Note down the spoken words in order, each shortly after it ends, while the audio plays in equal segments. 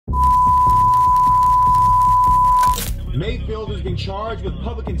Mayfield has been charged with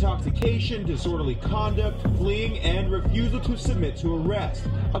public intoxication, disorderly conduct, fleeing, and refusal to submit to arrest.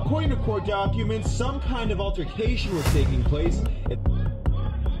 According to court documents, some kind of altercation was taking place.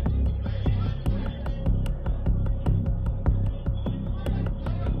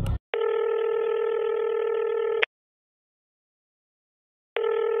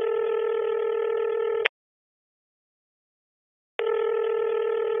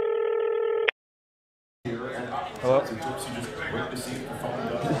 Hello?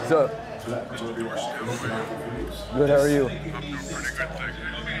 What's up? Good, how are you? I'm doing pretty good, thanks.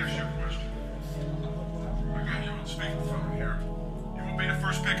 Let me ask you a question. I got you on speakerphone here. You want to be the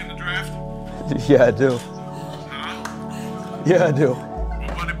first pick in the draft? Yeah, I do. Huh? Yeah, I do.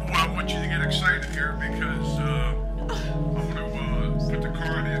 Well, buddy boy, I want you to get excited here because I'm going to put the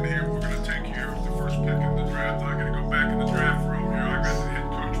card in here. We're going to take you here as the first pick in the draft. I got to go back in the draft room here. I got the head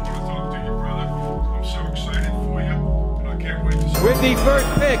coach want to talk to you, brother. I'm so excited for you, and I can't wait to see. With the first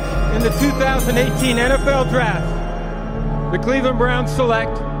pick in the 2018 NFL Draft, the Cleveland Browns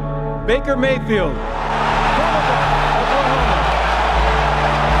select Baker Mayfield, Oklahoma.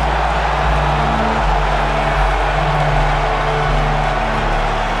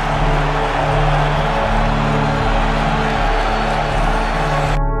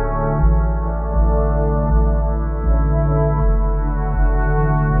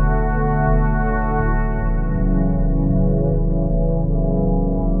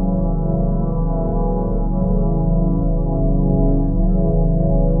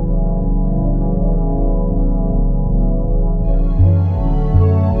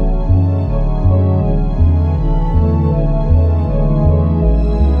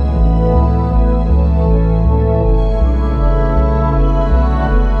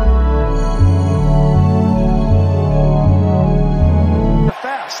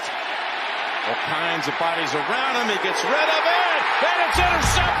 Of bodies around him, he gets rid of it, and it's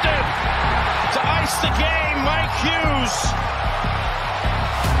intercepted to ice the game. Mike Hughes.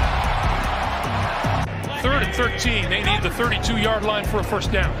 3rd and 13. They need the 32-yard line for a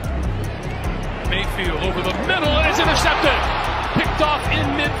first down. Mayfield over the middle, and it's intercepted. Picked off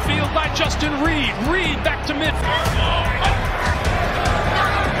in midfield by Justin Reed. Reed back to midfield.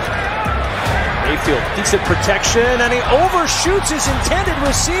 Mayfield, decent protection, and he overshoots his intended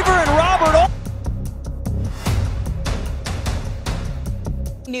receiver, and Robert.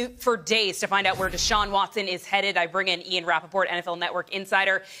 For days to find out where Deshaun Watson is headed. I bring in Ian Rappaport, NFL Network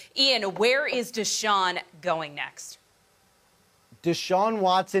insider. Ian, where is Deshaun going next? Deshaun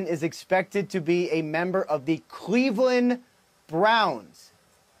Watson is expected to be a member of the Cleveland Browns.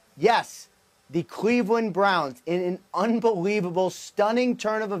 Yes, the Cleveland Browns. In an unbelievable, stunning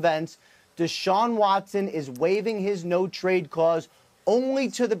turn of events, Deshaun Watson is waiving his no-trade clause only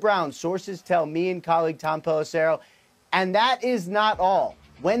to the Browns. Sources tell me and colleague Tom Pelissero. And that is not all.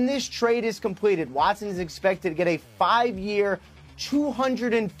 When this trade is completed, Watson is expected to get a 5-year,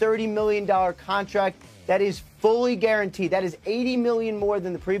 $230 million contract that is fully guaranteed. That is $80 million more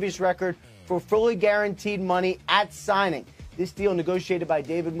than the previous record for fully guaranteed money at signing. This deal, negotiated by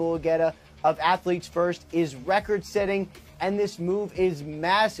David Mulugheta of Athletes First, is record-setting, and this move is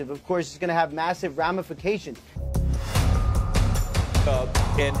massive. Of course, it's going to have massive ramifications.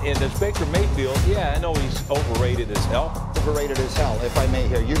 And this Baker Mayfield, yeah, I know he's overrated as hell. Overrated as hell, if I may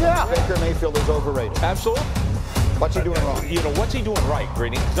hear. You think Baker Mayfield is overrated? Absolutely. What's he doing wrong? You know, what's he doing right,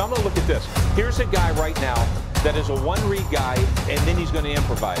 Greeny? Because I'm going to look at this. Here's a guy right now that is a one-read guy, and then he's going to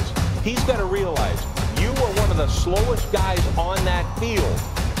improvise. He's got to realize you are one of the slowest guys on that field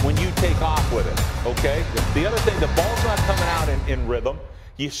when you take off with it, okay? The other thing, the ball's not coming out in rhythm.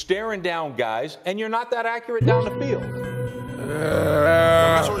 You're staring down guys, and you're not that accurate down the field. I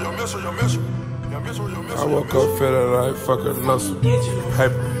woke up feeling like fucking Nussel.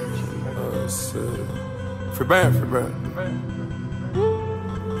 Paper. Free band.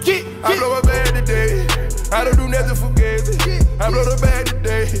 I blow a bag today. I don't do nothing for gazy. I blow the bag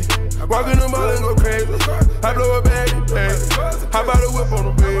today. Walk in the mall and go crazy. I blow a bag today. I bought a whip on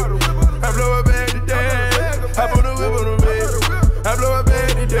the bed. I blow a bag today. I put a whip on the bed. I blow a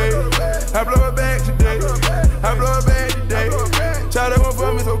bag today. I blow a bag today. I blow a bag today. Child, that one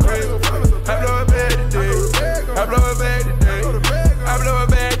for me so crazy. I blow a bag today. I blow a bag today. I blow a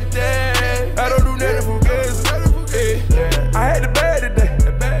bag today. I don't do nothing for gazy. I had the bag today.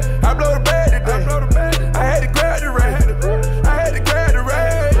 I blow the bag today. I had to grab the rag. I had to grab the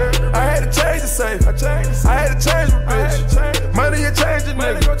rag. I had to change the safe. I had to change my bitch. Money you change the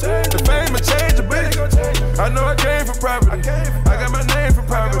nigga.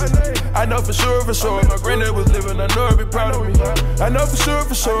 know for sure, my granddad was living, I know he'd be proud of me. I know for sure,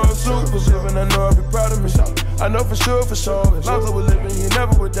 if Zook was living, I know he'd be proud of me. I know for sure, if Lonzo was living, he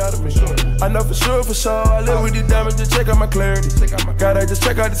never would doubt of me. I know for sure, I live with these diamonds, just check out my clarity. Gotta just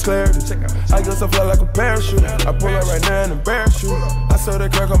check out this clarity. I guess I fly like a parachute. I pull up right now and embarrass you. I saw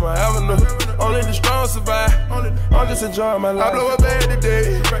that crack on my avenue. Only the strong survive. I'm just enjoying my life. I blow a bag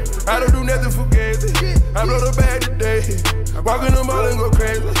today. I don't do nothing for gazy. I blow the bag today. Walk in the mall and go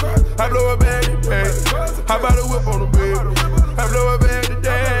crazy. I blow a bag today. How about a whip on the bed? I blow a bag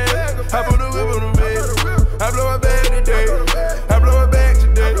today. I put a whip on the bed. I blow a bag today. I blow a bag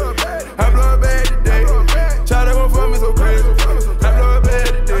today. I blow a bag today. Try to go for me so crazy. I blow a bag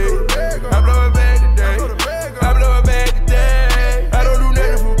today. I blow a bag today. I blow a bag today. I don't do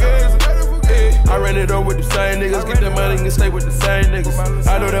nothing for gazy. I ran it up with the same niggas. Get that money and stay with the same niggas.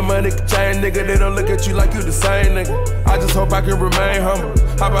 I know that money can change, nigga. They don't look at you like you the same nigga. I just hope I can remain humble.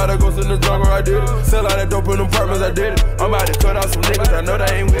 How about I go in the jungle? I did it. Sell all that dope in them apartments, I did it. I'm about to cut out some niggas, I know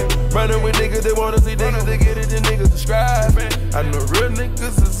they ain't with it. Running with niggas, they wanna see niggas, they get it, and niggas subscribe. I know real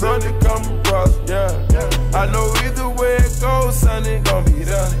niggas is on it, come across, yeah. I know either way it goes, son, it gon' be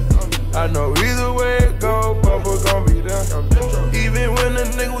there. I know either way it goes, Papa gon' be there. Even when the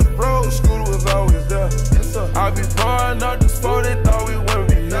nigga was broke, school was always there. I be pouring out this sport, they thought we wouldn't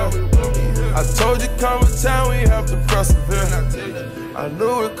be here. I told you come a time we have to persevere. I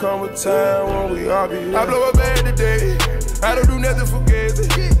knew it come a time when we all be here. I blow a bag today. I don't do nothing for gazy.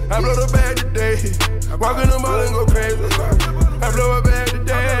 I blow the bag today. Walk in the mall and go crazy. I blow a bag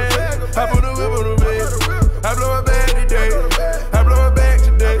today. I put a